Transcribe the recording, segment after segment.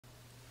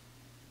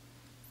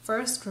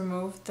First,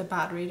 remove the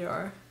battery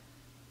door.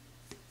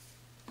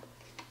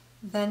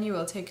 Then you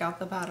will take out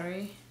the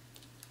battery.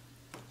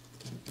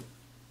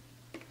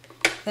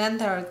 Then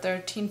there are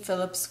 13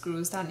 Phillips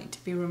screws that need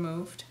to be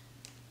removed.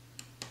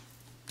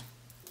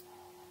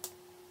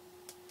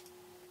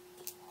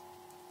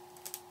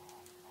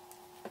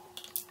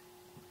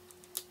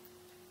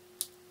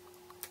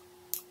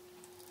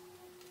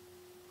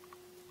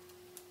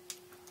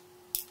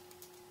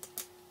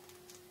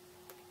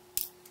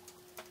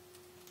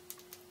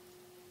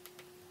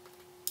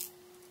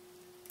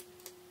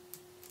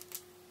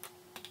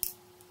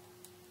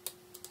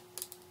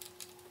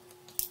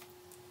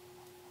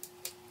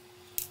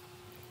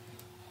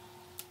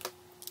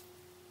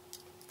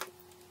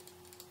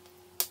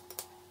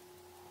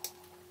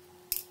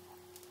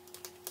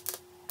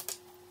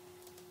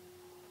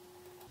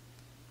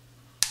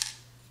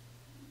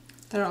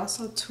 There are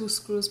also 2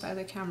 screws by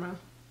the camera.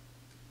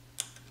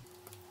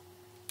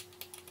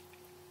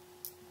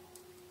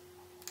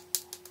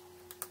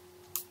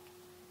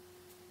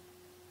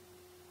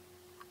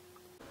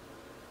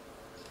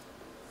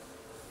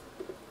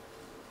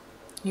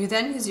 You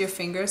then use your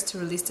fingers to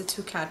release the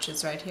 2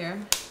 catches right here.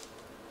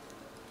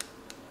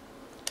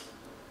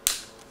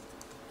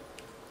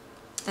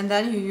 And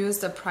then you use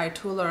the pry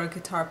tool or a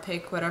guitar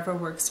pick, whatever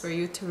works for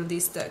you, to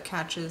release the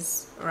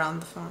catches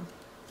around the phone.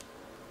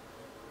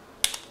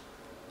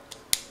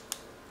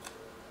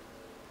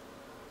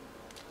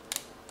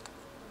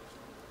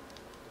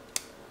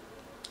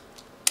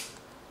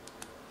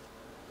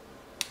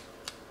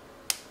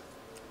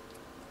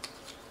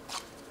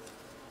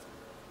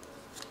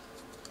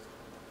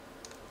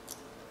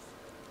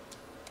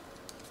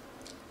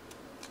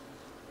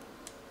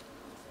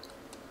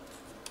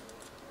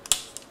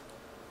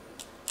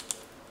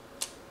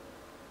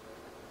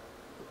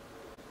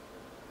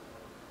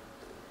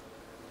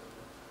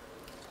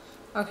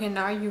 Okay,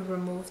 now you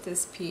remove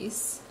this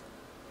piece.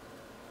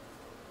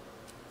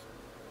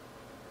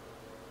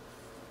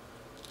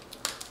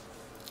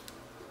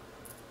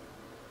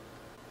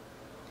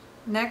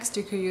 Next,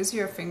 you could use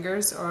your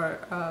fingers or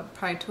a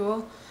pry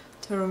tool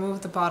to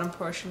remove the bottom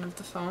portion of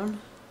the phone.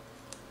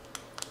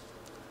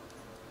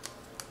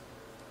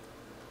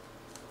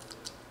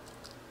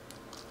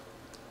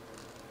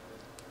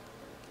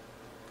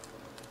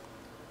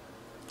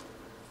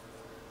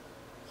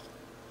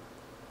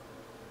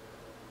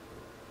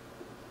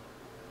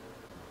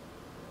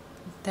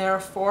 There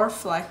are 4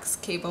 flex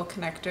cable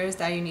connectors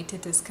that you need to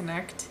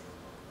disconnect.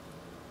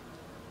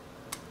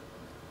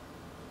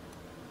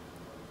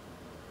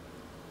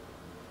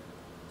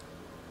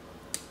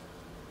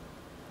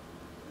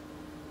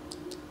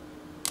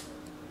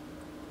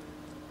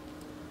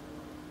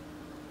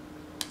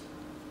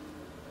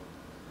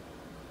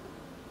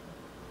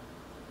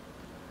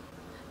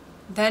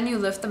 Then you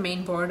lift the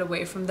main board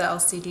away from the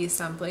LCD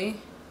assembly.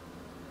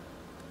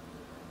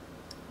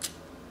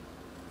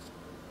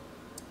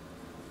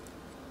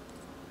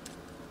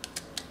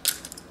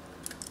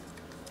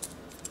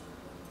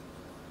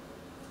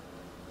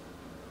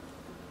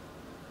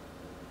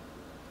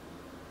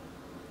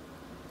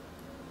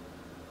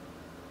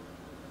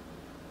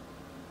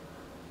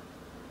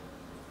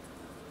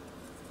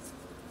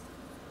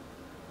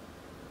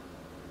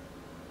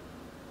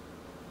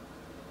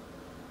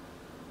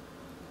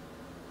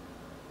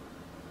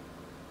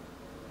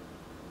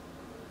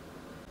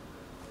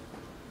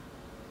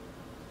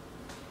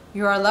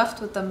 You are left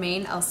with the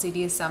main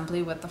LCD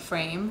assembly with the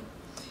frame,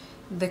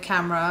 the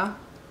camera,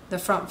 the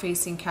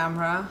front-facing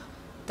camera,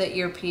 the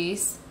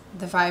earpiece,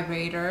 the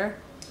vibrator,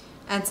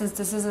 and since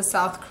this is a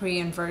South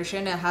Korean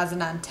version, it has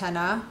an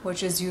antenna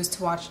which is used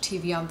to watch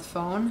TV on the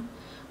phone.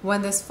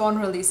 When this phone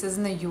releases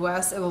in the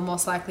US, it will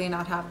most likely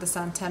not have this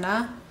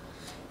antenna.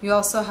 You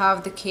also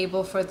have the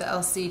cable for the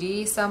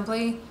LCD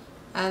assembly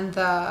and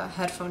the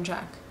headphone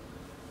jack.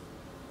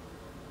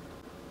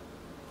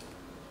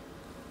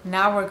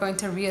 Now we're going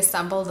to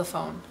reassemble the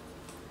phone.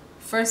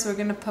 First, we're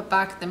going to put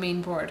back the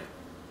main board.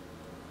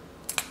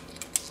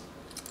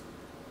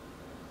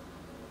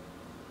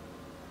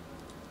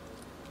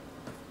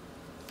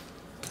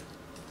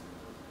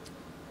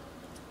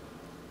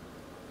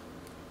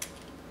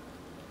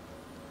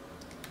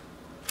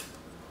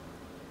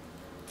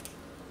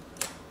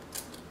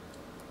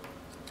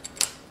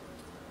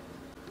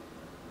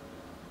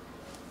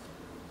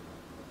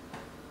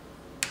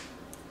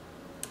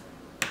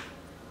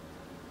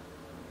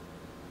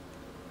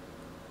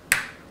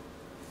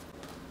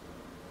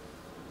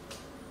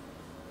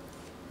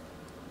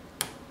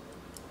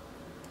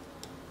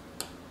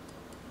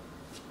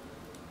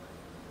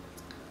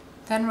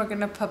 Then we're going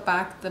to put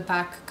back the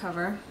back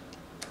cover.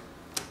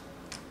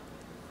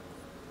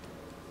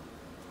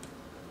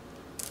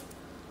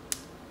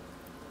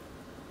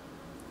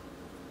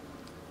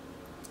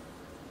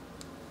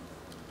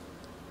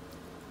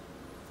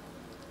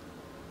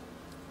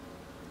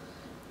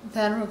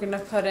 Then we're going to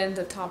put in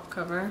the top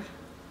cover.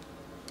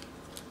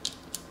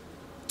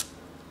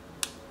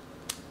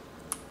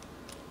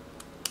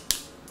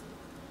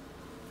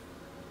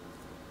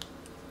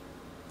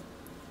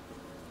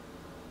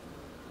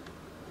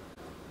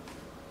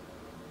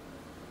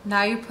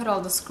 Now you put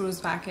all the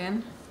screws back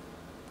in.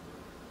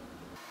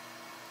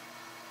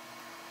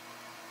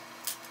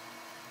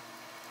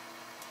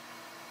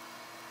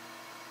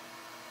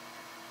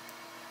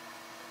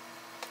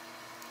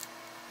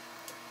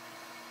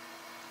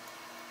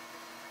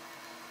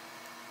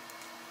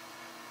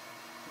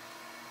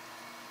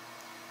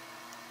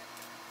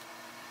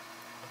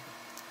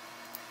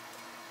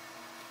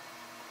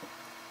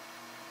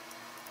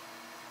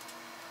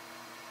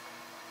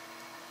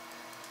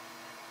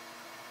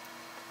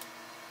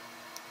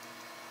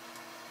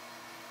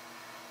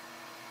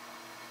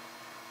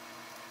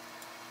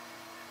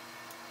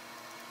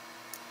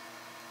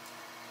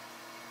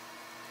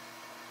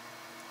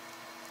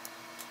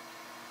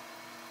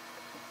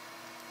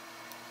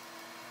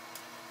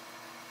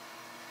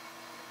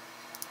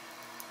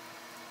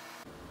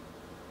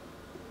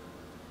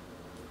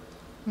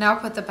 Now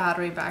put the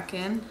battery back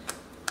in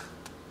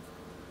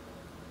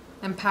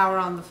and power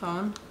on the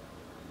phone.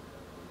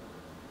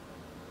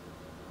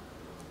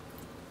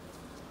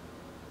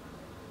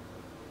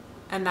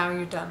 And now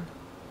you're done.